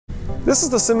This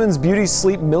is the Simmons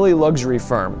BeautySleep Millie luxury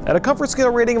firm. At a comfort scale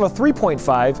rating of a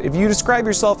 3.5, if you describe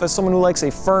yourself as someone who likes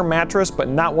a firm mattress but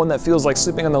not one that feels like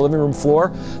sleeping on the living room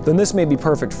floor, then this may be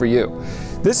perfect for you.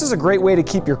 This is a great way to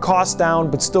keep your costs down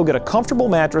but still get a comfortable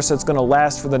mattress that's going to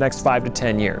last for the next 5 to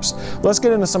 10 years. Let's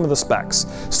get into some of the specs.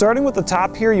 Starting with the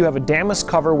top here, you have a damask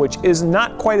cover, which is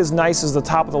not quite as nice as the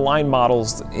top of the line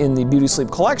models in the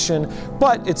BeautySleep collection,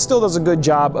 but it still does a good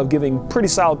job of giving pretty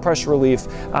solid pressure relief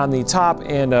on the top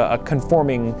and a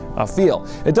conforming feel.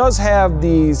 It does have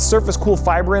the surface cool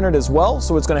fiber in it as well,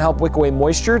 so it's going to help wick away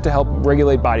moisture to help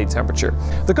regulate body temperature.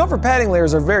 The comfort padding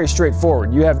layers are very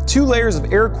straightforward. You have 2 layers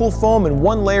of air cool foam and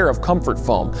 1 layer of comfort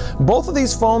foam. Both of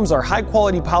these foams are high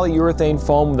quality polyurethane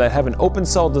foam that have an open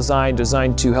cell design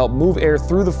designed to help move air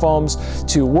through the foams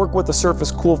to work with the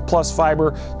surface cool plus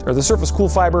fiber, or the surface cool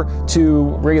fiber,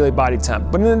 to regulate body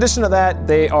temp. But in addition to that,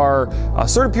 they are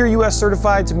CertiPure US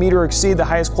certified to meet or exceed the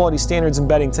highest quality standards in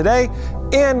bedding today,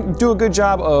 and do a good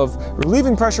job of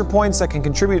relieving pressure points that can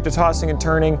contribute to tossing and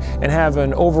turning and have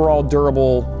an overall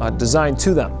durable design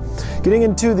to them. Getting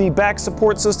into the back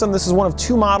support system, this is one of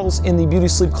 2 models in the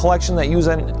BeautySleep collection that use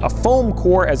a foam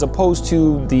core as opposed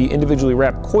to the individually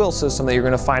wrapped coil system that you're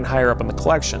going to find higher up in the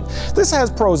collection. This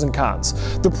has pros and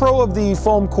cons. The pro of the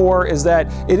foam core is that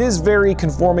it is very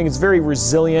conforming, it's very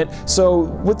resilient, so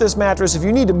with this mattress, if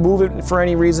you need to move it for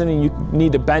any reason and you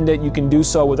need to bend it, you can do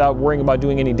so without worrying about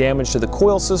doing any damage to the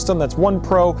coil system. That's one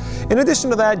pro. In addition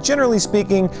to that, generally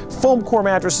speaking, foam core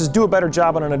mattresses do a better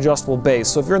job on an adjustable base,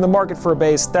 so if you're in the market for a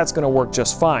base, that's going to work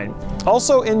just fine.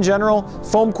 Also, in general,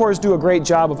 foam cores do a great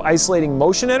job of isolating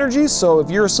motion energy, so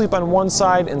if you're asleep on one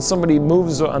side and somebody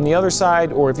moves on the other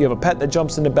side, or if you have a pet that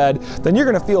jumps into bed, then you're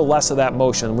going to feel less of that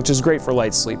motion, which is great for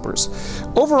light sleepers.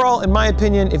 Overall, in my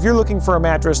opinion, if you're looking for a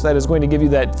mattress that is going to give you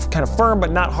that kind of firm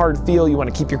but not hard feel, you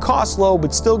want to keep your costs low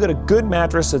but still get a good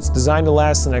mattress that's designed to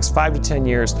last the next 5 to 10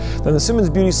 years, then the Simmons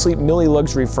BeautySleep Millie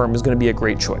luxury firm is going to be a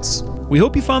great choice. We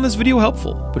hope you found this video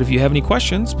helpful, but if you have any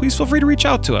questions, please feel free to reach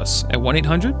out to us at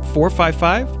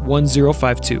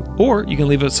 1-800-455-1052. Or you can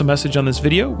leave us a message on this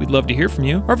video. We'd love to hear from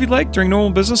you. Or if you'd like, during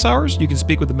normal business hours, you can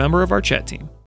speak with a member of our chat team.